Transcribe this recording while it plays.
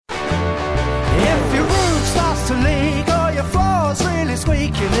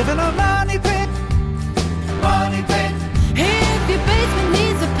You live in a money pit. Money pit. If your basement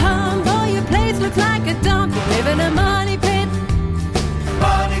needs a pump or your place looks like a dump, you live in a money pit.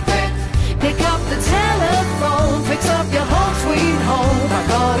 Money pit. Pick up the telephone, fix up your home sweet home by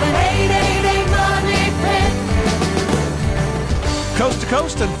calling 888 Money Pit. Coast to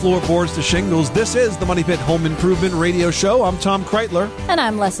coast and floorboards to shingles, this is the Money Pit Home Improvement Radio Show. I'm Tom Kreitler. And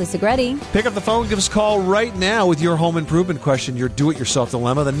I'm Leslie Segretti. Pick up the phone, give us a call right now with your home improvement question, your do-it-yourself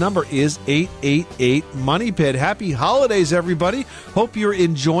dilemma. The number is 888-MONEY-PIT. Happy holidays, everybody. Hope you're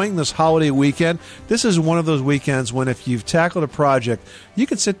enjoying this holiday weekend. This is one of those weekends when if you've tackled a project, you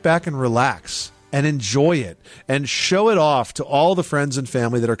can sit back and relax and enjoy it and show it off to all the friends and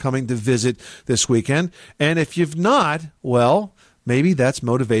family that are coming to visit this weekend. And if you've not, well, maybe that's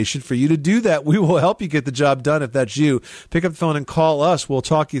motivation for you to do that. We will help you get the job done if that's you. Pick up the phone and call us. We'll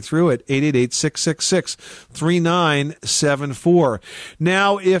talk you through it. 888-666-3974.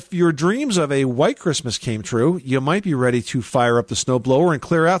 Now, if your dreams of a white Christmas came true, you might be ready to fire up the snowblower and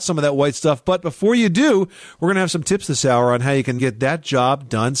clear out some of that white stuff. But before you do, we're going to have some tips this hour on how you can get that job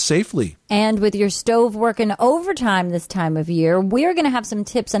done safely. And with your stove working overtime this time of year, we're going to have some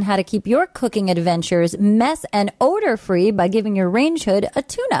tips on how to keep your cooking adventures mess and odor-free by giving your range hood a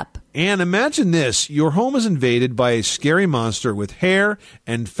tune-up. And imagine this. Your home is invaded by a scary monster with hair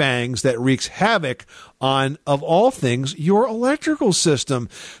and fangs that wreaks havoc on, of all things, your electrical system.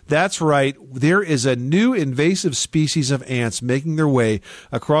 That's right. There is a new invasive species of ants making their way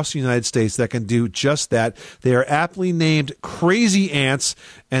across the United States that can do just that. They are aptly named crazy ants,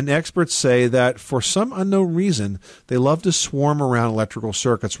 and experts say that for some unknown reason, they love to swarm around electrical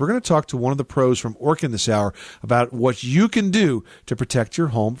circuits. We're going to talk to one of the pros from Orkin this hour about what you can do to protect your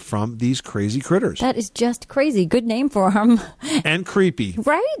home from these crazy critters. That is just crazy. Good name for them. And creepy.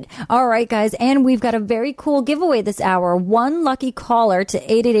 Right? All right, guys. And we've got a very cool giveaway this hour. One lucky caller to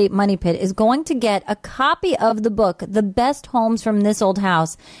 888-MONEY-PIT is going to get a copy of the book, The Best Homes from This Old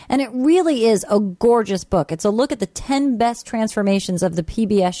House. And it really is a gorgeous book. It's a look at the 10 best transformations of the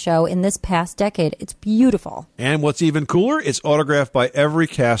PBS show in this past decade. It's beautiful. And what's even cooler, it's autographed by every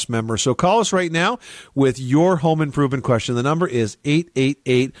cast member. So call us right now with your home improvement question. The number is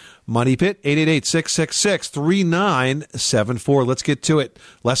 888-MONEY-PIT, 888-666-3974. Let's get to it.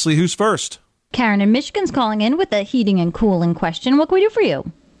 Leslie, who's first? Karen in Michigan's calling in with a heating and cooling question. What can we do for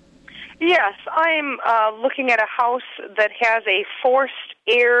you? Yes, I'm looking at a house that has a forced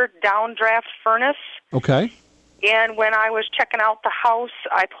air downdraft furnace. Okay. And when I was checking out the house,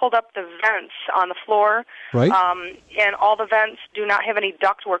 I pulled up the vents on the floor. Right. And all the vents do not have any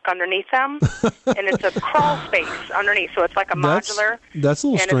ductwork underneath them. And it's a crawl space underneath, so it's like a modular. That's a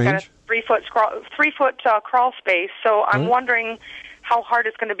little strange. And it's got a 3-foot crawl space. So I'm wondering how hard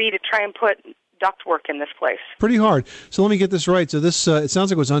it's going to be to try and put ductwork in this place. Pretty hard. So let me get this right. So this it sounds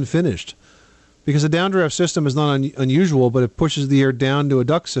like it was unfinished. Because a downdraft system is not unusual, but it pushes the air down to a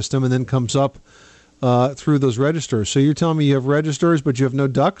duct system and then comes up through those registers. So you're telling me you have registers, but you have no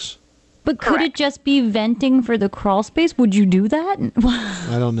ducts? But could it just be venting for the crawl space? Would you do that?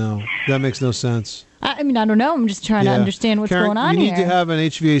 I don't know. That makes no sense. I mean, I don't know. I'm just trying to understand what's Karen, going on here. You need to have an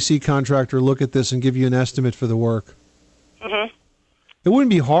HVAC contractor look at this and give you an estimate for the work. Mm-hmm. It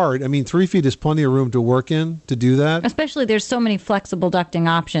wouldn't be hard. I mean, 3 feet is plenty of room to work in to do that. Especially there's so many flexible ducting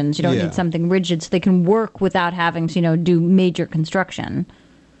options. You don't need something rigid so they can work without having to, do major construction.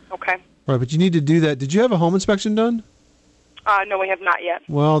 Okay. Right, but you need to do that. Did you have a home inspection done? No, we have not yet.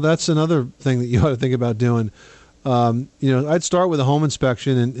 Well, that's another thing that you ought to think about doing. I'd start with a home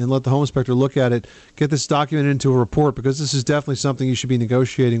inspection and let the home inspector look at it, get this documented into a report, because this is definitely something you should be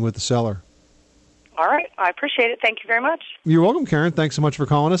negotiating with the seller. All right. I appreciate it. Thank you very much. You're welcome, Karen. Thanks so much for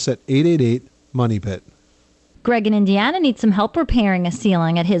calling us at 888-MONEY-PIT. Greg in Indiana needs some help repairing a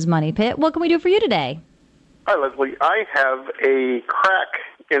ceiling at his Money Pit. What can we do for you today? Hi, Leslie. I have a crack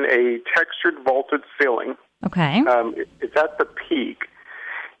in a textured vaulted ceiling. Okay. It's at the peak,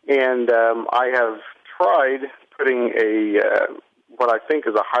 and I have tried putting what I think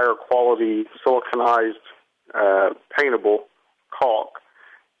is a higher quality siliconized paintable caulk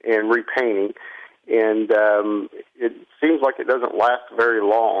and repainting, and it seems like it doesn't last very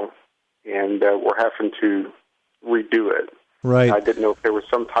long, and we're having to redo it. Right. I didn't know if there was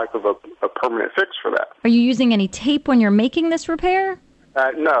some type of a permanent fix for that. Are you using any tape when you're making this repair?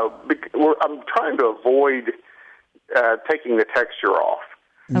 No, I'm trying to avoid taking the texture off.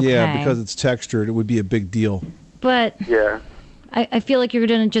 Okay. Yeah, because it's textured, it would be a big deal. But yeah, I feel like you're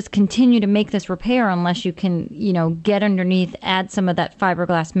going to just continue to make this repair unless you can, get underneath, add some of that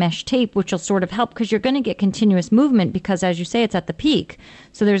fiberglass mesh tape, which will sort of help, because you're going to get continuous movement because, as you say, it's at the peak.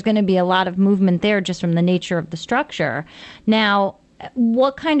 So there's going to be a lot of movement there just from the nature of the structure. Now,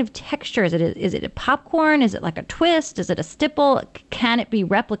 what kind of texture is it? Is it a popcorn? Is it like a twist? Is it a stipple? Can it be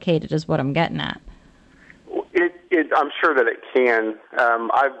replicated is what I'm getting at. I'm sure that it can.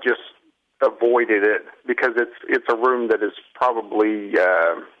 I've just avoided it because it's a room that is probably,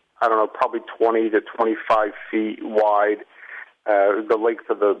 probably 20 to 25 feet wide. The length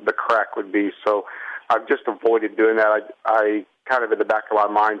of the crack would be. So I've just avoided doing that. I kind of in the back of my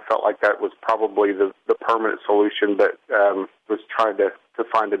mind felt like that was probably the permanent solution, but was trying to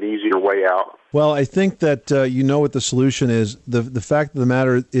find an easier way out. Well, I think that you know what the solution is. The fact of the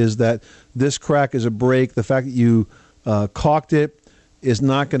matter is that this crack is a break. The fact that you caulked it is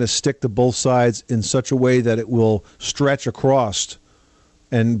not going to stick to both sides in such a way that it will stretch across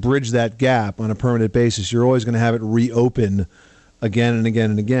and bridge that gap on a permanent basis. You're always going to have it reopen again and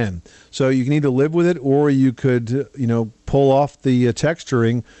again and again. So you can either live with it, or you could, pull off the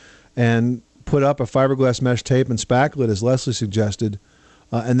texturing and put up a fiberglass mesh tape and spackle it, as Leslie suggested,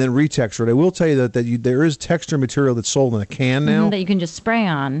 and then retexture it. I will tell you that there is texture material that's sold in a can now. That you can just spray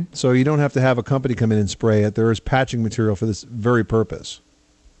on. So you don't have to have a company come in and spray it. There is patching material for this very purpose.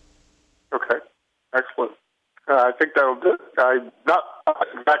 Okay. Excellent. I think that'll do it. Not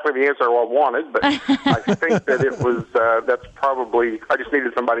exactly the answer I wanted, but I think that it was, that's probably, I just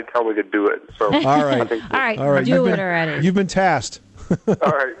needed somebody to tell me to do it. So All right. All right. Do it already. You've been tasked. All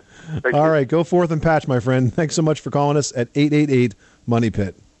right. All right. Go forth and patch, my friend. Thanks so much for calling us at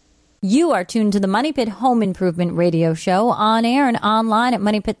 888-MONEY-PIT. You are tuned to the Money Pit Home Improvement Radio Show on air and online at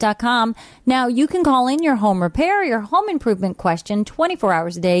moneypit.com. Now, you can call in your home repair, your home improvement question 24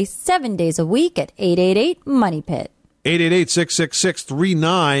 hours a day, 7 days a week at 888-MONEY-PIT.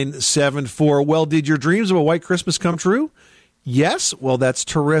 888-666-3974. Well, did your dreams of a white Christmas come true? Yes? Well, that's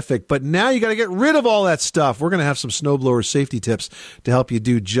terrific. But now you got to get rid of all that stuff. We're going to have some snowblower safety tips to help you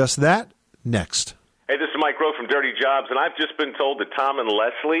do just that next. Hey, this is Mike Rowe from Dirty Jobs, and I've just been told that Tom and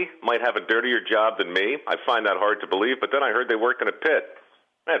Leslie might have a dirtier job than me. I find that hard to believe, but then I heard they work in a pit.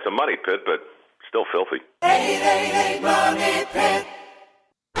 It's a money pit, but still filthy. 888 Money Pit.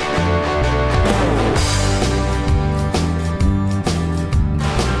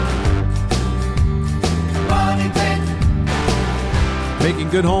 Money Pit. Making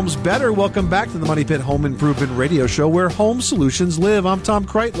good homes better. Welcome back to the Money Pit Home Improvement Radio Show, where home solutions live. I'm Tom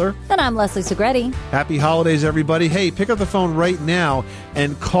Kreitler. And I'm Leslie Segretti. Happy holidays, everybody. Hey, pick up the phone right now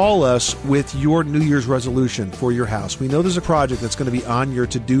and call us with your New Year's resolution for your house. We know there's a project that's going to be on your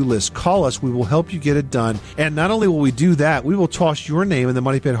to-do list. Call us. We will help you get it done. And not only will we do that, we will toss your name in the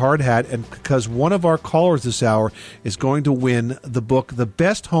Money Pit hard hat, and because one of our callers this hour is going to win the book, The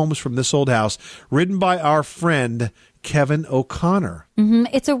Best Homes from This Old House, written by our friend Kevin O'Connor. Mm-hmm.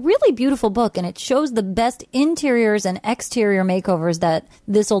 It's a really beautiful book, and it shows the best interiors and exterior makeovers that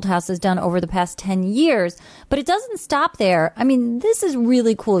this old house has done over the past 10 years. But it doesn't stop there. I mean, this is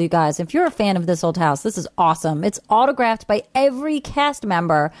really cool, you guys. If you're a fan of this old house, this is awesome. It's autographed by every cast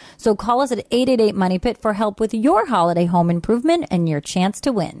member. So call us at 888-MONEY-PIT for help with your holiday home improvement and your chance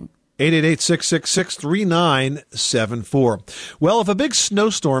to win. 888-666-3974. Well, if a big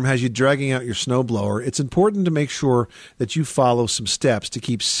snowstorm has you dragging out your snowblower, it's important to make sure that you follow some steps to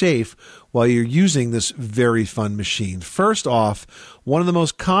keep safe while you're using this very fun machine. First off, one of the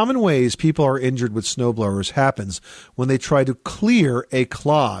most common ways people are injured with snowblowers happens when they try to clear a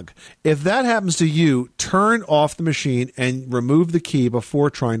clog. If that happens to you, turn off the machine and remove the key before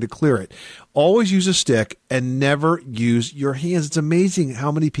trying to clear it. Always use a stick and never use your hands. It's amazing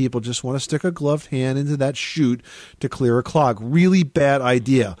how many people just want to stick a gloved hand into that chute to clear a clog. Really bad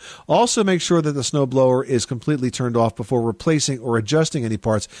idea. Also, make sure that the snowblower is completely turned off before replacing or adjusting any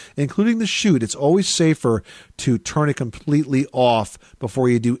parts, including the chute. It's always safer to turn it completely off before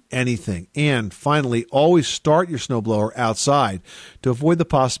you do anything. And finally, always start your snowblower outside to avoid the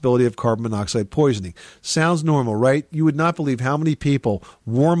possibility of carbon monoxide poisoning. Sounds normal, right? You would not believe how many people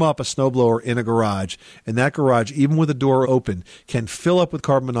warm up a snowblower in a garage, and that garage, even with the door open, can fill up with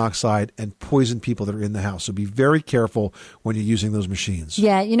carbon monoxide and poison people that are in the house. So be very careful when you're using those machines.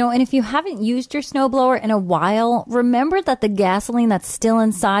 Yeah, and if you haven't used your snowblower in a while, remember that the gasoline that's still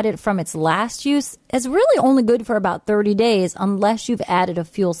inside it from its last use is really only good for about 30 days unless you've added a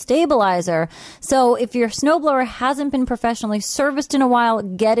fuel stabilizer. So if your snowblower hasn't been professionally serviced in a while,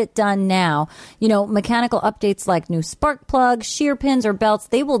 get it done now. Mechanical updates like new spark plugs, shear pins, or belts,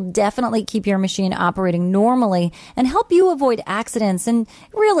 they will definitely keep your machine operating normally and help you avoid accidents. And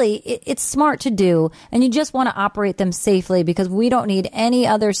really, it's smart to do. And you just want to operate them safely because we don't need any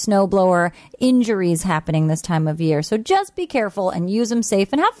other snowblower injuries happening this time of year. So just be careful and use them safe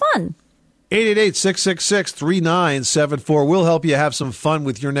and have fun. 888-666-3974. We'll help you have some fun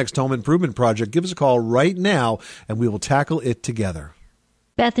with your next home improvement project. Give us a call right now, and we will tackle it together.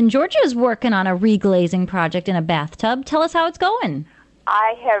 Beth in Georgia is working on a reglazing project in a bathtub. Tell us how it's going.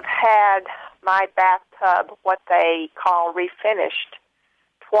 I have had my bathtub, what they call refinished,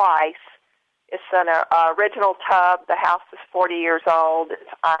 twice. It's an original tub. The house is 40 years old. It's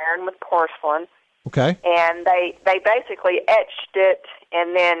iron with porcelain. Okay. And they basically etched it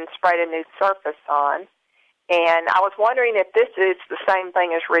and then sprayed a new surface on. And I was wondering if this is the same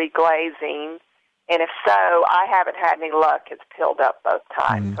thing as reglazing. And if so, I haven't had any luck. It's peeled up both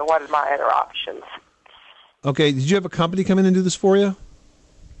times. So what are my other options? Okay. Did you have a company come in and do this for you?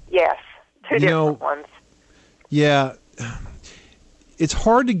 Yes. Two different ones. Yeah. It's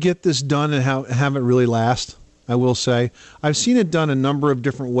hard to get this done and have it really last, I will say. I've seen it done a number of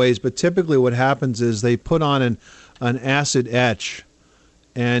different ways, but typically what happens is they put on an acid etch,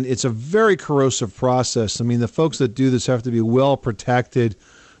 and it's a very corrosive process. I mean, the folks that do this have to be well protected,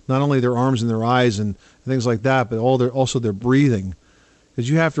 not only their arms and their eyes and things like that, but also their breathing, because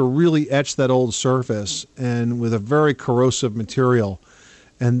you have to really etch that old surface and with a very corrosive material.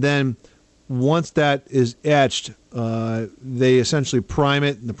 And then once that is etched, they essentially prime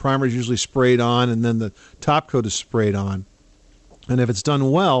it, and the primer is usually sprayed on, and then the top coat is sprayed on. And if it's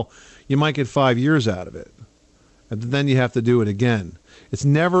done well, you might get 5 years out of it. And then you have to do it again. It's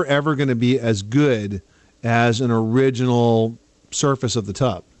never, ever going to be as good as an original surface of the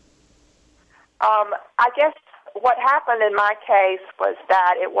tub. I guess what happened in my case was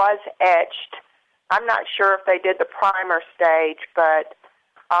that it was etched. I'm not sure if they did the primer stage, but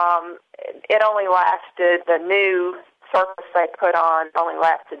it only lasted, the new surface they put on only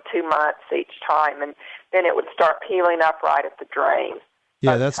lasted 2 months each time, and then it would start peeling up right at the drain.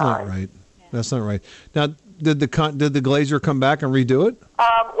 Yeah, that's not right. That's not right. Now, did the glazier come back and redo it?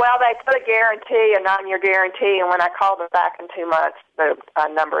 Well, they put a guarantee, a 9-year guarantee, and when I called them back in 2 months, the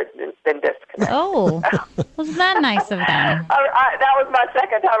number had been disconnected. Oh, wasn't that nice of them? That was my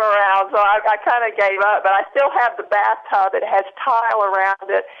second time around, so I kind of gave up. But I still have the bathtub. It has tile around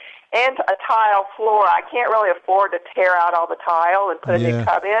it and a tile floor. I can't really afford to tear out all the tile and put a new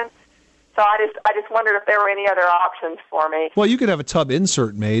tub in. So I just wondered if there were any other options for me. Well, you could have a tub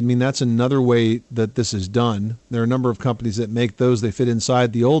insert made. I mean, that's another way that this is done. There are a number of companies that make those. They fit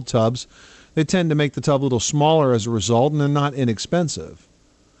inside the old tubs. They tend to make the tub a little smaller as a result, and they're not inexpensive.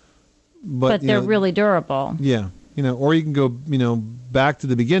 But they're really durable. Yeah. Or you can go, back to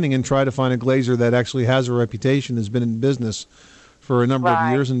the beginning and try to find a glazier that actually has a reputation, has been in business for a number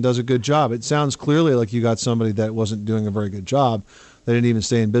of years and does a good job. It sounds clearly like you got somebody that wasn't doing a very good job. They didn't even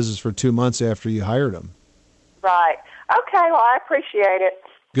stay in business for 2 months after you hired them. Right. Okay, well, I appreciate it.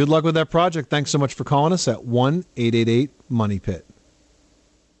 Good luck with that project. Thanks so much for calling us at 1-888-MONEY-PIT.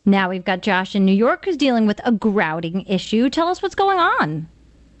 Now we've got Josh in New York who's dealing with a grouting issue. Tell us what's going on.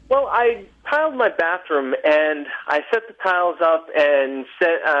 Well, I tiled my bathroom, and I set the tiles up and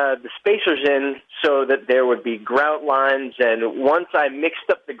set the spacers in so that there would be grout lines. And once I mixed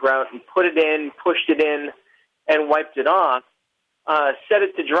up the grout and put it in, pushed it in, and wiped it off, set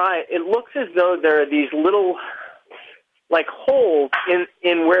it to dry, it looks as though there are these little, holes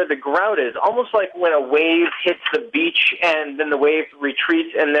in where the grout is, almost like when a wave hits the beach and then the wave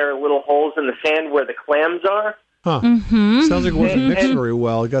retreats and there are little holes in the sand where the clams are. Huh. Mm-hmm. Sounds like it wasn't mixed very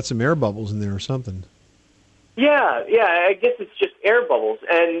well. It got some air bubbles in there or something. Yeah, I guess it's just air bubbles,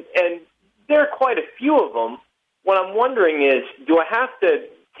 and there are quite a few of them. What I'm wondering is, do I have to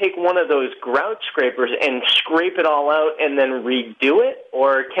take one of those grout scrapers and scrape it all out and then redo it,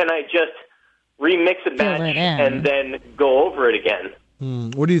 or can I just remix a batch and then go over it again?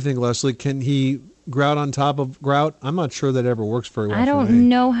 What do you think, Leslie? Can he grout on top of grout? I'm not sure that ever works very well. I don't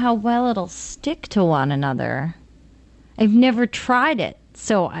know how well it'll stick to one another. I've never tried it,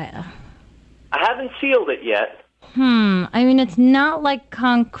 so I haven't sealed it yet. I mean, it's not like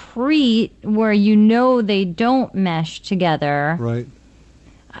concrete where they don't mesh together. Right.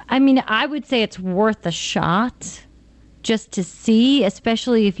 I mean, I would say it's worth a shot just to see,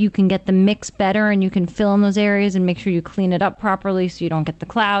 especially if you can get the mix better and you can fill in those areas and make sure you clean it up properly so you don't get the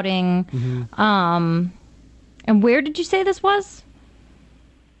clouding. Mm-hmm. And where did you say this was?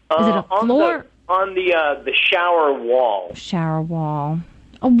 Is it a floor? On the shower wall. Shower wall.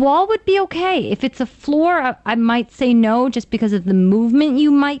 A wall would be okay. If it's a floor, I might say no just because of the movement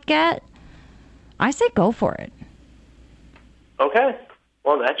you might get. I say go for it. Okay.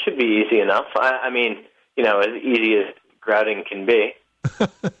 Well, that should be easy enough. I mean, as easy as grouting can be.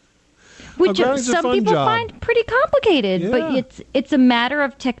 Which grounding's a some fun people job. find pretty complicated, Yeah. but it's a matter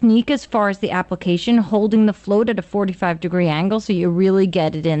of technique as far as the application, holding the float at a 45-degree angle so you really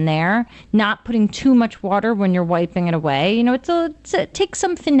get it in there, not putting too much water when you're wiping it away. You know, it takes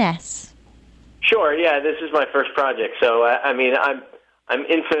some finesse. Sure, yeah, this is my first project, so I mean, I'm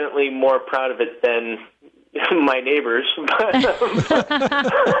infinitely more proud of it than my neighbors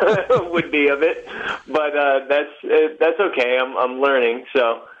would be of it, but that's okay. I'm learning,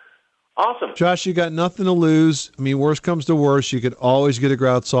 so awesome. Josh, you got nothing to lose. I mean, worst comes to worst, you could always get a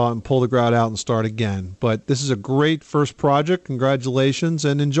grout saw and pull the grout out and start again. But this is a great first project. Congratulations,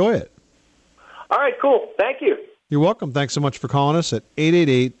 and enjoy it. All right, cool. Thank you. You're welcome. Thanks so much for calling us at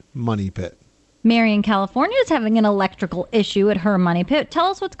 888-MONEY-PIT. Mary in California is having an electrical issue at her money pit. Tell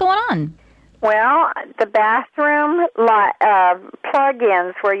us what's going on. Well, the bathroom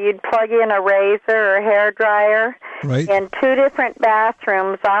plug-ins where you'd plug in a razor or hair dryer Right. in two different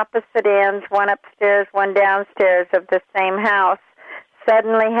bathrooms, opposite ends, one upstairs, one downstairs of the same house,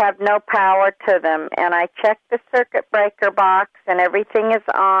 suddenly have no power to them. And I checked the circuit breaker box, and everything is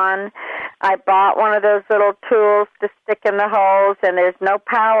on. I bought one of those little tools to stick in the holes, and there's no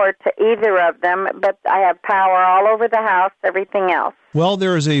power to either of them, but I have power all over the house, everything else. Well,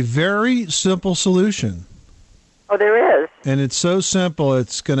 there is a very simple solution. Oh, there is. And it's so simple,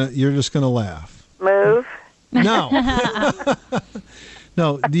 you're just gonna laugh. Move. No.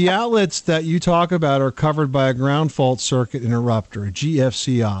 No, the outlets that you talk about are covered by a ground fault circuit interrupter, a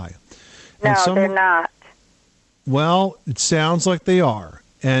GFCI. No, they're not. Well, it sounds like they are.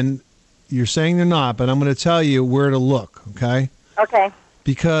 And you're saying they're not, but I'm going to tell you where to look, okay? Okay.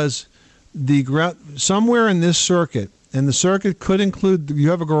 Because the somewhere in this circuit, and the circuit could include, you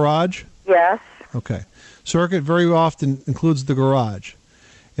have a garage? Yes. Okay. Circuit very often includes the garage.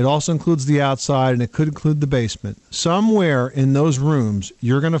 It also includes the outside, and it could include the basement. Somewhere in those rooms,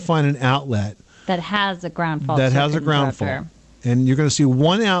 you're going to find an outlet That has a ground fault. that has a ground fault. And you're going to see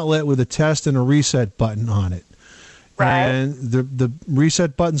one outlet with a test and a reset button on it. Right. And the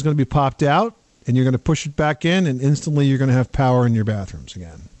reset button's going to be popped out, and you're going to push it back in, and instantly you're going to have power in your bathrooms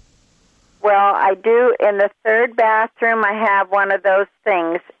again. Well, I do. In the third bathroom, I have one of those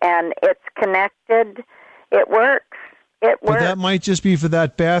things, and it's connected. It works. But that might just be for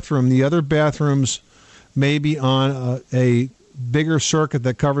that bathroom. The other bathrooms may be on a bigger circuit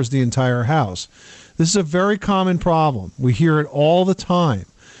that covers the entire house. This is a very common problem. We hear it all the time.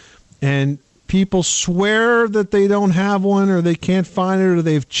 And people swear that they don't have one, or they can't find it, or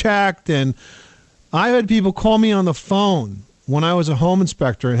they've checked. And I had people call me on the phone when I was a home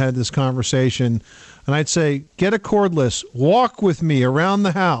inspector and had this conversation. And I'd say, get a cordless, walk with me around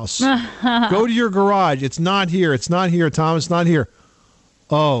the house, go to your garage. It's not here. It's not here, Tom. It's not here.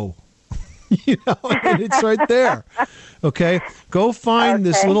 Oh, and it's right there. Okay. Go find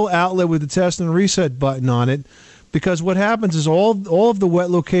this little outlet with the test and reset button on it, because what happens is all of the wet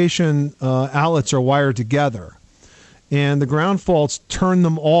location outlets are wired together, and the ground faults turn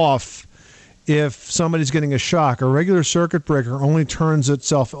them off if somebody's getting a shock. A regular circuit breaker only turns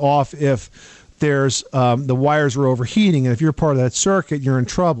itself off if there's the wires are overheating, and if you're part of that circuit, you're in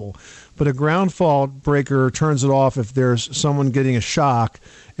trouble. But a ground fault breaker turns it off if there's someone getting a shock,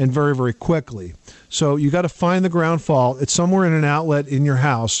 and very, very quickly. So you got to find the ground fault. It's somewhere in an outlet in your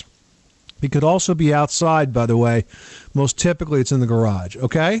house. It could also be outside, by the way. Most typically, it's in the garage.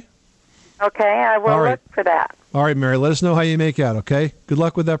 Okay? Okay, I will look for that. All right, Mary, let us know how you make out, okay? Good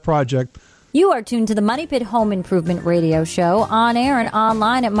luck with that project. You are tuned to the Money Pit Home Improvement Radio Show, on air and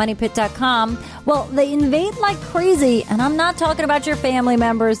online at MoneyPit.com. Well, they invade like crazy, and I'm not talking about your family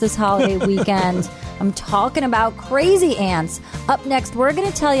members this holiday weekend. I'm talking about crazy ants. Up next, we're going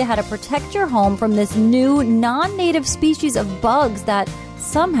to tell you how to protect your home from this new non-native species of bugs that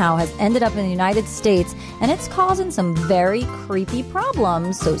somehow has ended up in the United States, and it's causing some very creepy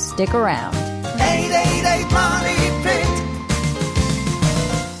problems, so stick around. 888 Money Pit.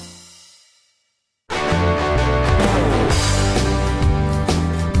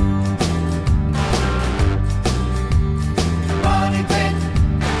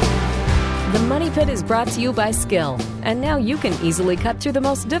 The Money Pit is brought to you by Skill. And now you can easily cut through the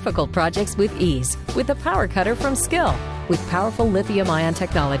most difficult projects with ease with the Power Cutter from Skill. With powerful lithium-ion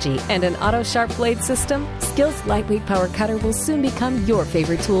technology and an auto-sharp blade system, Skill's lightweight Power Cutter will soon become your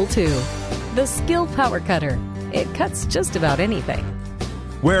favorite tool, too. The Skill Power Cutter. It cuts just about anything.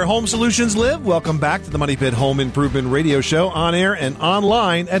 Where home solutions live, welcome back to the Money Pit Home Improvement Radio Show, on air and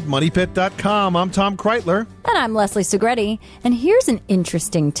online at MoneyPit.com. I'm Tom Kreitler. And I'm Leslie Segretti. And here's an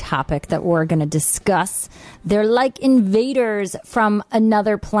interesting topic that we're going to discuss. They're like invaders from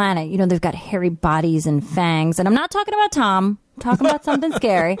another planet. You know, they've got hairy bodies and fangs. And I'm not talking about Tom. I'm Talking about something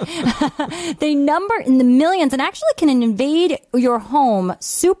scary. They number in the millions and actually can invade your home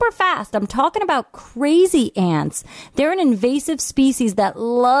super fast. I'm talking about crazy ants. They're an invasive species that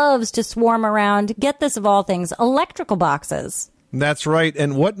loves to swarm around, get this of all things, electrical boxes. That's right.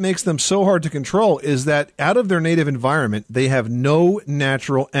 And what makes them so hard to control is that out of their native environment, they have no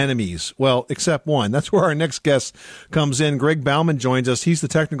natural enemies. Well, except one. That's where our next guest comes in. Greg Bauman joins us. He's the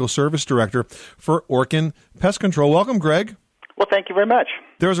technical service director for Orkin Pest Control. Welcome, Greg. Well, thank you very much.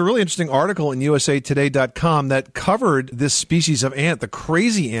 There was a really interesting article in usatoday.com that covered this species of ant, the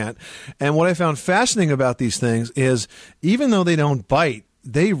crazy ant. And what I found fascinating about these things is even though they don't bite,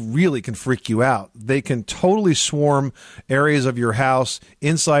 they really can freak you out. They can totally swarm areas of your house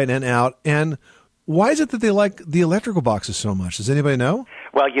inside and out. And why is it that they like the electrical boxes so much? Does anybody know?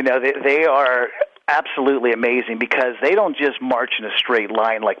 Well, they are absolutely amazing because they don't just march in a straight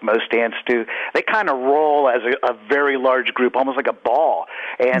line like most ants do. They kind of roll as a very large group, almost like a ball.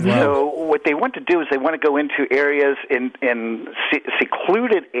 And so what they want to do is they want to go into areas in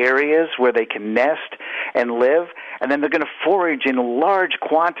secluded areas where they can nest and live. And then they're going to forage in large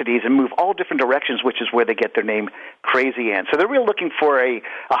quantities and move all different directions, which is where they get their name crazy ants. So they're really looking for a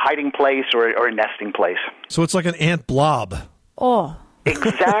hiding place or a nesting place. So it's like an ant blob. Oh.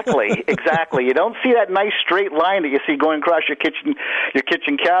 Exactly. You don't see that nice straight line that you see going across your kitchen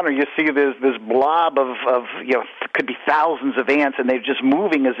counter. You see this blob of could be thousands of ants, and they're just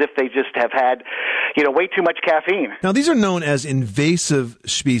moving as if they just have had way too much caffeine. Now these are known as invasive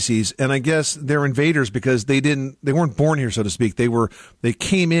species, and I guess they're invaders because they weren't born here, so to speak. They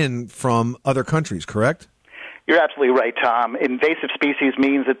came in from other countries, correct? You're absolutely right, Tom. Invasive species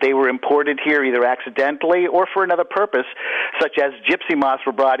means that they were imported here either accidentally or for another purpose, such as gypsy moths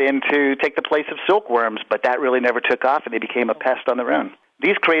were brought in to take the place of silkworms, but that really never took off and they became a pest on their own.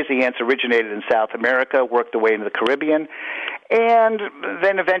 These crazy ants originated in South America, worked their way into the Caribbean, and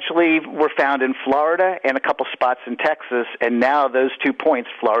then eventually were found in Florida and a couple spots in Texas, and now those 2 points,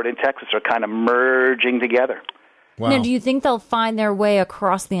 Florida and Texas, are kind of merging together. Wow. Now, do you think they'll find their way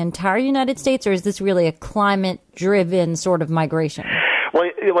across the entire United States, or is this really a climate-driven sort of migration? Well,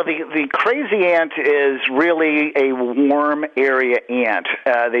 the crazy ant is really a warm area ant.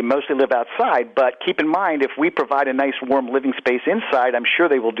 They mostly live outside, but keep in mind, if we provide a nice warm living space inside, I'm sure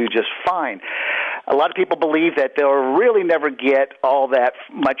they will do just fine. A lot of people believe that they'll really never get all that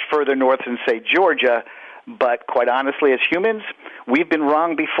much further north than, say, Georgia, but quite honestly, as humans, we've been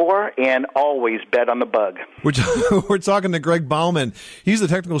wrong before and always bet on the bug. We're talking to Greg Bauman. He's the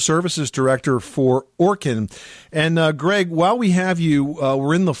technical services director for Orkin. And Greg, while we have you,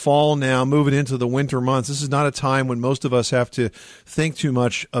 we're in the fall now, moving into the winter months. This is not a time when most of us have to think too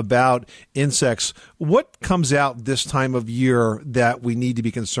much about insects. What comes out this time of year that we need to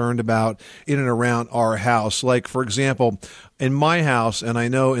be concerned about in and around our house? Like, for example, in my house, and I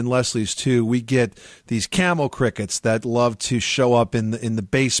know in Leslie's too, we get these camel crickets that love to show up in the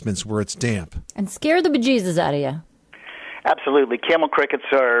basements where it's damp. And scare the bejesus out of you. Absolutely. Camel crickets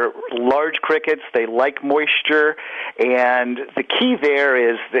are large crickets. They like moisture, and the key there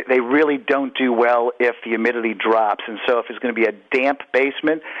is that they really don't do well if the humidity drops. And so if it's going to be a damp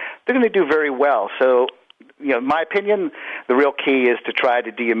basement, they're going to do very well. So, in my opinion, the real key is to try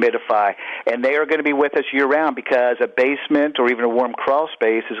to dehumidify. And they are going to be with us year-round because a basement or even a warm crawl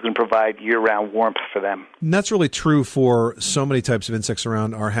space is going to provide year-round warmth for them. And that's really true for so many types of insects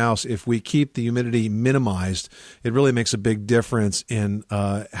around our house. If we keep the humidity minimized, it really makes a big difference in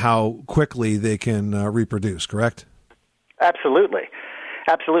how quickly they can reproduce, correct? Absolutely.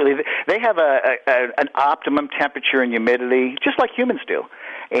 They have an optimum temperature and humidity, just like humans do.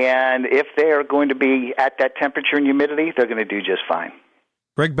 And if they are going to be at that temperature and humidity, they're going to do just fine.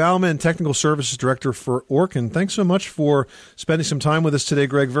 Greg Bauman, Technical Services Director for Orkin. Thanks so much for spending some time with us today,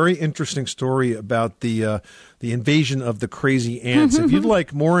 Greg. Very interesting story about the invasion of the crazy ants. If you'd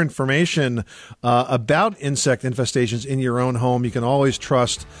like more information about insect infestations in your own home, you can always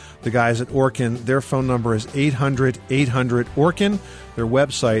trust the guys at Orkin. Their phone number is 800-800-ORKIN. Their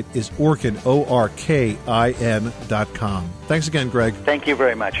website is Orkin, ORKIN.com. Thanks again, Greg. Thank you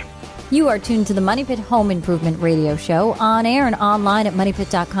very much. You are tuned to the Money Pit Home Improvement Radio Show, on air and online at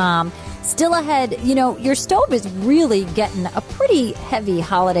moneypit.com. Still ahead, your stove is really getting a pretty heavy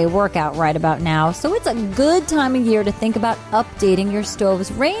holiday workout right about now, so it's a good time of year to think about updating your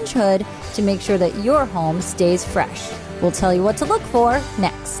stove's range hood to make sure that your home stays fresh. We'll tell you what to look for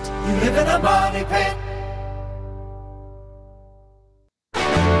next. You live in a money pit.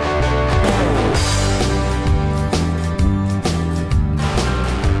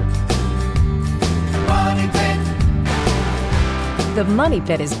 The The Money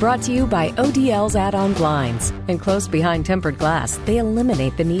Pit is brought to you by ODL's add-on blinds. Enclosed behind tempered glass, they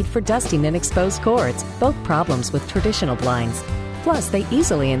eliminate the need for dusting and exposed cords, both problems with traditional blinds. Plus, they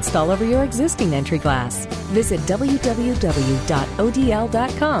easily install over your existing entry glass. Visit www.odl.com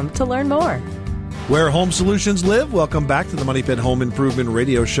to learn more. Where home solutions live. Welcome back to the Money Pit Home Improvement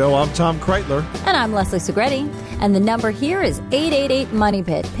Radio Show. I'm Tom Kreitler. And I'm Leslie Segretti. And the number here is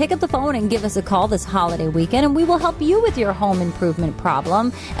 888-MONEY-PIT. Pick up the phone and give us a call this holiday weekend, and we will help you with your home improvement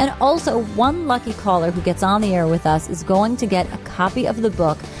problem. And also, one lucky caller who gets on the air with us is going to get a copy of the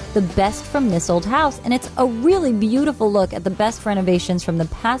book, The Best from This Old House. And it's a really beautiful look at the best renovations from the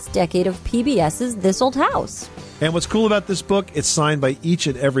past decade of PBS's This Old House. And what's cool about this book, it's signed by each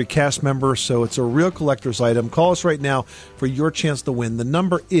and every cast member, so it's a real collector's item. Call us right now for your chance to win. The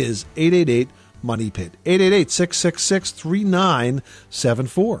number is 888-MONEY-PIT,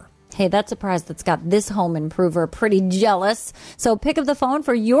 888-666-3974. Hey, that surprise that's got this home improver pretty jealous. So pick up the phone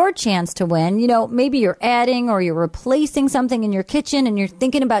for your chance to win. You know, maybe you're adding or you're replacing something in your kitchen and you're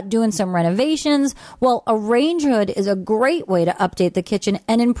thinking about doing some renovations. Well, a range hood is a great way to update the kitchen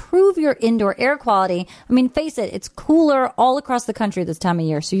and improve your indoor air quality. I mean, face it, it's cooler all across the country this time of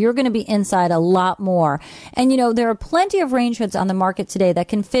year, so you're going to be inside a lot more. And, you know, there are plenty of range hoods on the market today that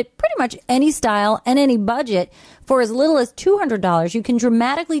can fit pretty much any style and any budget. For as little as $200, you can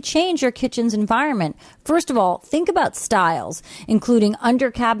dramatically change your kitchen's environment. First of all, think about styles, including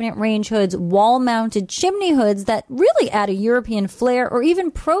under-cabinet range hoods, wall-mounted chimney hoods that really add a European flair, or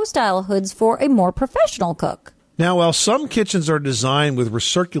even pro-style hoods for a more professional cook. Now, while some kitchens are designed with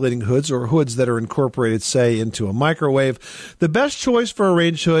recirculating hoods or hoods that are incorporated, say, into a microwave, the best choice for a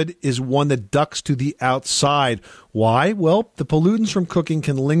range hood is one that ducks to the outside. Why? Well, the pollutants from cooking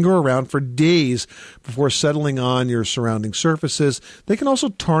can linger around for days before settling on your surrounding surfaces. They can also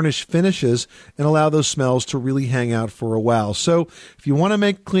tarnish finishes and allow those smells to really hang out for a while. So if you want to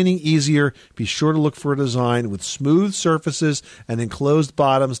make cleaning easier, be sure to look for a design with smooth surfaces and enclosed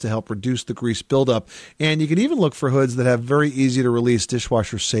bottoms to help reduce the grease buildup. And you can even look for hoods that have very easy to release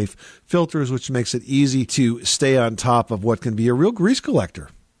dishwasher safe filters, which makes it easy to stay on top of what can be a real grease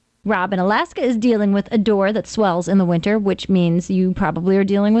collector. Rob in Alaska is dealing with a door that swells in the winter, which means you probably are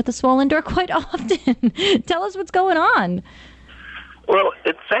dealing with a swollen door quite often. Tell us what's going on. Well,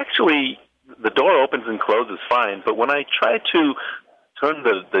 it's actually, the door opens and closes fine, but when I try to turn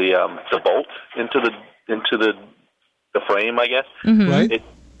the bolt into the frame, I guess, right,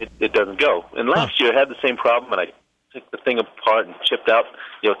 it doesn't go. And last year I had the same problem, and I took the thing apart and chipped out,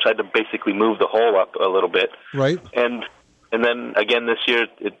 tried to basically move the hole up a little bit. Right. And then again this year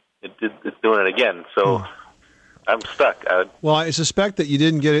it's doing it again. So I'm stuck. Well, I suspect that you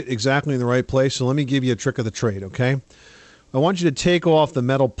didn't get it exactly in the right place, so let me give you a trick of the trade, okay? I want you to take off the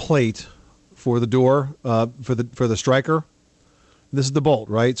metal plate for the door, for the striker. This is the bolt,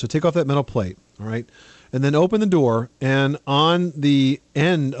 right? So take off that metal plate, all right? And then open the door, and on the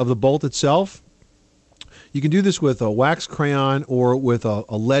end of the bolt itself, you can do this with a wax crayon or with a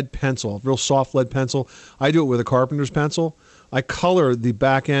lead pencil, a real soft lead pencil. I do it with a carpenter's pencil. I color the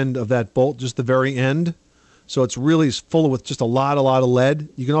back end of that bolt, just the very end, so it's really full with just a lot of lead.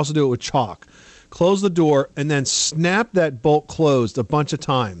 You can also do it with chalk. Close the door and then snap that bolt closed a bunch of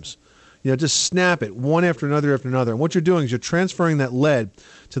times. Just snap it one after another after another. And what you're doing is you're transferring that lead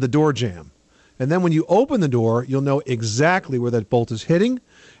to the door jamb. And then when you open the door, you'll know exactly where that bolt is hitting,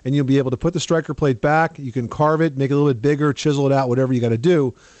 and you'll be able to put the striker plate back. You can carve it, make it a little bit bigger, chisel it out, whatever you got to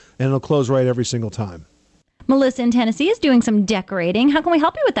do, and it'll close right every single time. Melissa in Tennessee is doing some decorating. How can we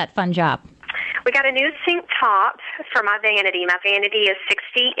help you with that fun job? We got a new sink top for my vanity. My vanity is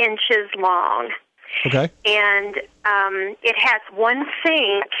 60 inches long. Okay. And it has one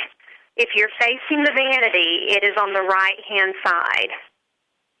sink. If you're facing the vanity, it is on the right-hand side.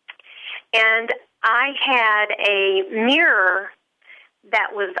 And I had a mirror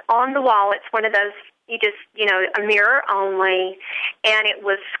that was on the wall. It's one of those, a mirror only, and it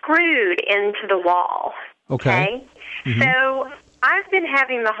was screwed into the wall. Okay. Mm-hmm. So I've been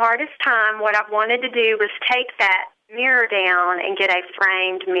having the hardest time. What I've wanted to do was take that mirror down and get a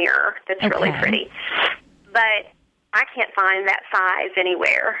framed mirror that's really pretty. But I can't find that size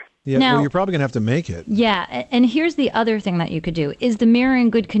anywhere. Yeah, well, you're probably going to have to make it. Yeah, and here's the other thing that you could do. Is the mirror in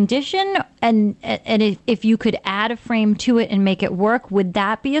good condition? And if you could add a frame to it and make it work, would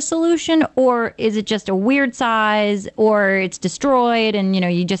that be a solution? Or is it just a weird size, or it's destroyed and,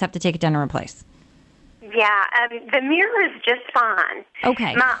 you just have to take it down and replace? Yeah, the mirror is just fine.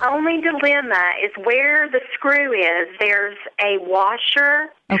 Okay. My only dilemma is where the screw is. There's a washer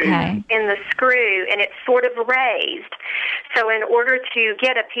in the screw, and it's sort of raised. So in order to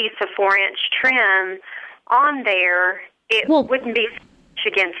get a piece of 4-inch trim on there, it wouldn't be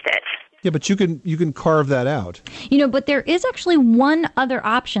against it. Yeah, but you can carve that out. But there is actually one other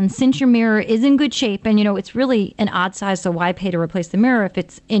option since your mirror is in good shape and, it's really an odd size, so why pay to replace the mirror if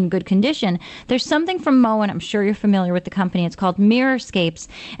it's in good condition? There's something from Moen, I'm sure you're familiar with the company. It's called Mirrorscapes,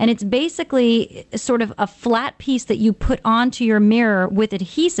 and it's basically sort of a flat piece that you put onto your mirror with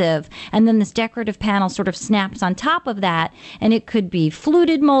adhesive, and then this decorative panel sort of snaps on top of that, and it could be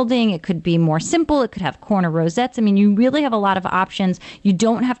fluted molding, it could be more simple, it could have corner rosettes. I mean, you really have a lot of options. You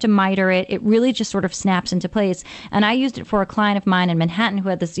don't have to miter it. It really just sort of snaps into place. And I used it for a client of mine in Manhattan who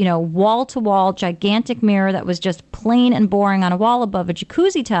had this, wall-to-wall gigantic mirror that was just plain and boring on a wall above a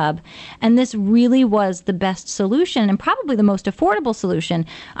jacuzzi tub. And this really was the best solution and probably the most affordable solution.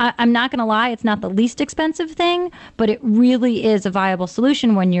 I'm not going to lie, it's not the least expensive thing, but it really is a viable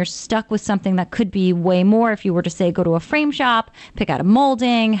solution when you're stuck with something that could be way more. If you were to, say, go to a frame shop, pick out a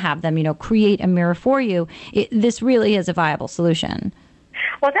molding, have them, create a mirror for you, this really is a viable solution.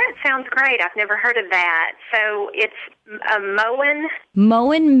 Well, that sounds great. I've never heard of that. So it's Moen?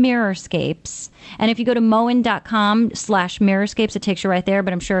 Moen Mirrorscapes. And if you go to moen.com/mirrorscapes, it takes you right there.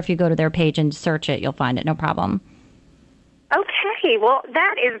 But I'm sure if you go to their page and search it, you'll find it. No problem. Okay. Well,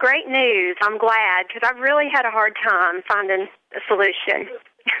 that is great news. I'm glad because I've really had a hard time finding a solution.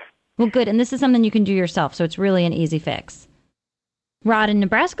 Well, good. And this is something you can do yourself, so it's really an easy fix. Rod in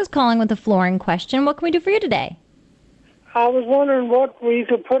Nebraska is calling with a flooring question. What can we do for you today? I was wondering what you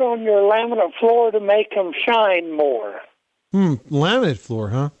could put on your laminate floor to make them shine more. Laminate floor,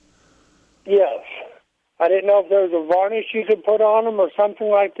 huh? Yes. I didn't know if there was a varnish you could put on them or something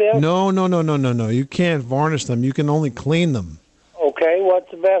like this. No. You can't varnish them. You can only clean them. Okay.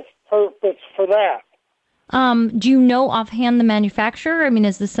 What's the best purpose for that? Do you know offhand the manufacturer? I mean,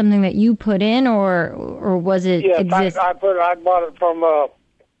 is this something that you put in, or was it? Yes, I bought it from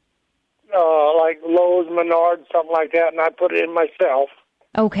like Lowe's, Menards, something like that, and I put it in myself.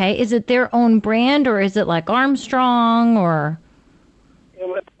 Okay. Is it their own brand, or is it like Armstrong, or? It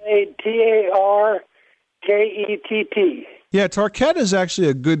was made Tarkett. Yeah, Tarkett is actually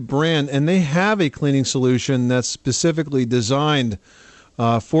a good brand, and they have a cleaning solution that's specifically designed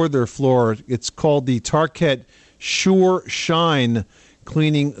for their floor. It's called the Tarkett Sure Shine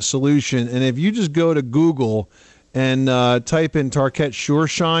Cleaning Solution, and if you just go to Google and type in Tarkett Sure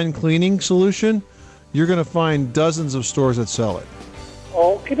Shine Cleaning Solution, you're going to find dozens of stores that sell it.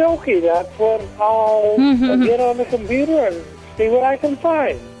 Okie dokie, that's what I'll get on the computer and see what I can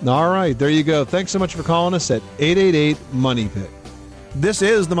find. All right, there you go. Thanks so much for calling us at 888-MONEY-PIT. This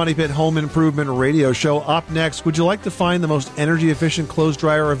is the Money Pit Home Improvement Radio Show. Up next, would you like to find the most energy-efficient clothes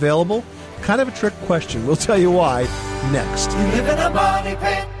dryer available? Kind of a trick question. We'll tell you why next. You live in a money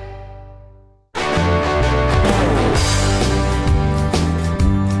pit.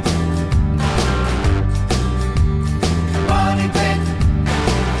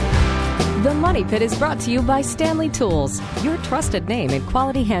 The Money Pit is brought to you by Stanley Tools, your trusted name in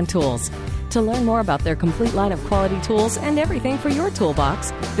quality hand tools. To learn more about their complete line of quality tools and everything for your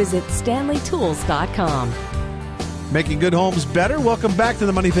toolbox, visit StanleyTools.com. Making good homes better. Welcome back to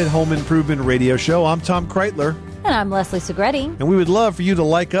the Money Pit Home Improvement Radio Show. I'm Tom Kreitler. And I'm Leslie Segretti. And we would love for you to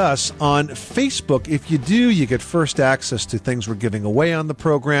like us on Facebook. If you do, you get first access to things we're giving away on the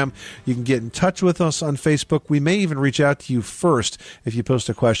program. You can get in touch with us on Facebook. We may even reach out to you first if you post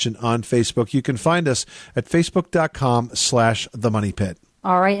a question on Facebook. You can find us at facebook.com/themoneypit.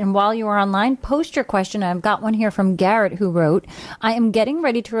 All right, and while you are online, post your question. I've got one here from Garrett who wrote, I am getting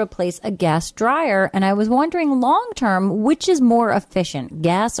ready to replace a gas dryer, and I was wondering long-term, which is more efficient,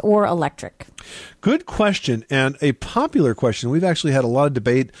 gas or electric? Good question, and a popular question. We've actually had a lot of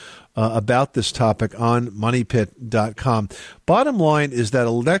debate about this topic on moneypit.com. Bottom line is that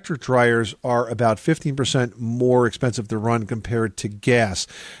electric dryers are about 15% more expensive to run compared to gas.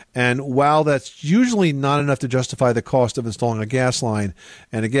 And while that's usually not enough to justify the cost of installing a gas line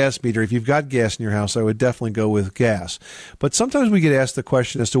and a gas meter, if you've got gas in your house, I would definitely go with gas. But sometimes we get asked the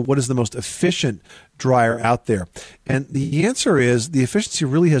question as to what is the most efficient dryer out there. And the answer is the efficiency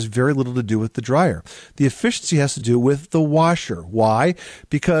really has very little to do with the dryer. The efficiency has to do with the washer. Why?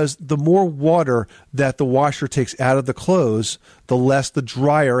 Because the more water that the washer takes out of the clothes, the less the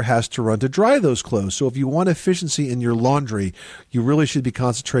dryer has to run to dry those clothes. So if you want efficiency in your laundry, you really should be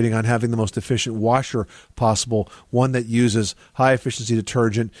concentrating on having the most efficient washer possible, one that uses high efficiency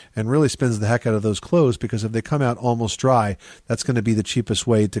detergent and really spins the heck out of those clothes, because if they come out almost dry, that's going to be the cheapest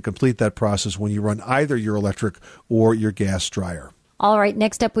way to complete that process when you run either your electric or your gas dryer. All right,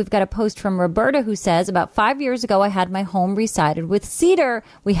 next up, we've got a post from Roberta who says, about 5 years ago, I had my home resided with cedar.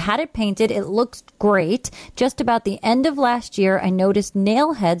 We had it painted. It looks great. Just about the end of last year, I noticed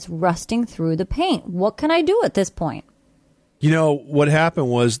nail heads rusting through the paint. What can I do at this point? You know, what happened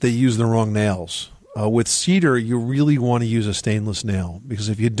was they used the wrong nails. With cedar, you really want to use a stainless nail because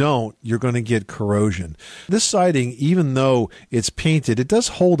if you don't, you're going to get corrosion. This siding, even though it's painted, it does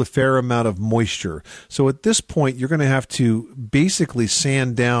hold a fair amount of moisture. So at this point, you're going to have to basically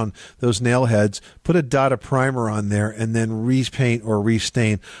sand down those nail heads, put a dot of primer on there, and then repaint or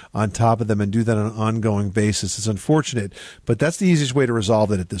restain on top of them and do that on an ongoing basis. It's unfortunate, but that's the easiest way to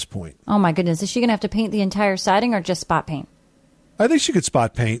resolve it at this point. Oh, my goodness. Is she going to have to paint the entire siding or just spot paint? I think she could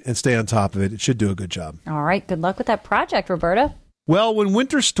spot paint and stay on top of it. It should do a good job. All right. Good luck with that project, Roberta. Well, when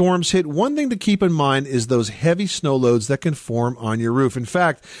winter storms hit, one thing to keep in mind is those heavy snow loads that can form on your roof. In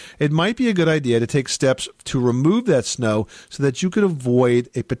fact, it might be a good idea to take steps to remove that snow so that you could avoid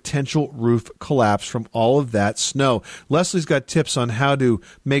a potential roof collapse from all of that snow. Leslie's got tips on how to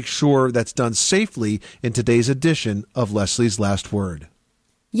make sure that's done safely in today's edition of Leslie's Last Word.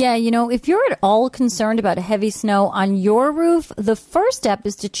 Yeah, you know, if you're at all concerned about heavy snow on your roof, the first step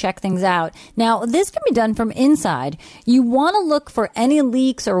is to check things out. Now, this can be done from inside. You want to look for any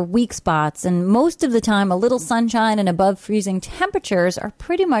leaks or weak spots, and most of the time, a little sunshine and above freezing temperatures are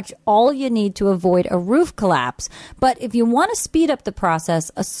pretty much all you need to avoid a roof collapse. But if you want to speed up the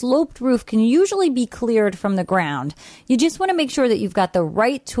process, a sloped roof can usually be cleared from the ground. You just want to make sure that you've got the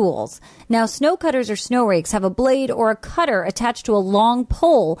right tools. Now, snow cutters or snow rakes have a blade or a cutter attached to a long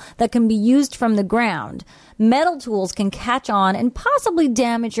pole that can be used from the ground. Metal tools can catch on and possibly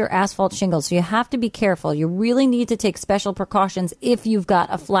damage your asphalt shingles, so you have to be careful. You really need to take special precautions if you've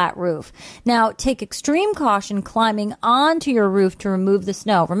got a flat roof. Now, take extreme caution climbing onto your roof to remove the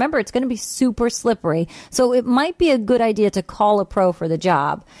snow. Remember, it's going to be super slippery, so it might be a good idea to call a pro for the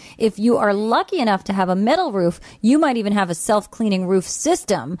job. If you are lucky enough to have a metal roof, you might even have a self-cleaning roof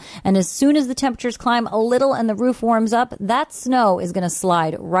system, and as soon as the temperatures climb a little and the roof warms up, that snow is going to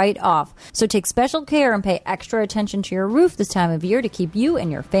slide right off. So take special care and pay extra attention to your roof this time of year to keep you and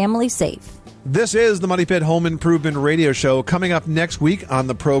your family safe. This is the Money Pit Home Improvement Radio Show. Coming up next week on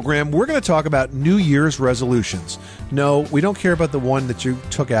the program, we're going to talk about New Year's resolutions. No, we don't care about the one that you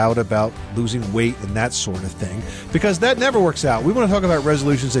took out about losing weight and that sort of thing, because that never works out. We want to talk about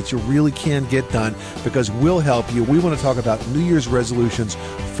resolutions that you really can get done because we'll help you. We want to talk about New Year's resolutions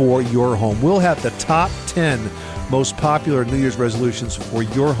for your home. We'll have the top 10 most popular New Year's resolutions for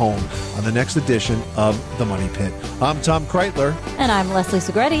your home on the next edition of The Money Pit. I'm Tom Kreitler. And I'm Leslie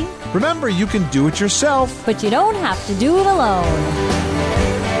Segretti. Remember, you can do it yourself, but you don't have to do it alone.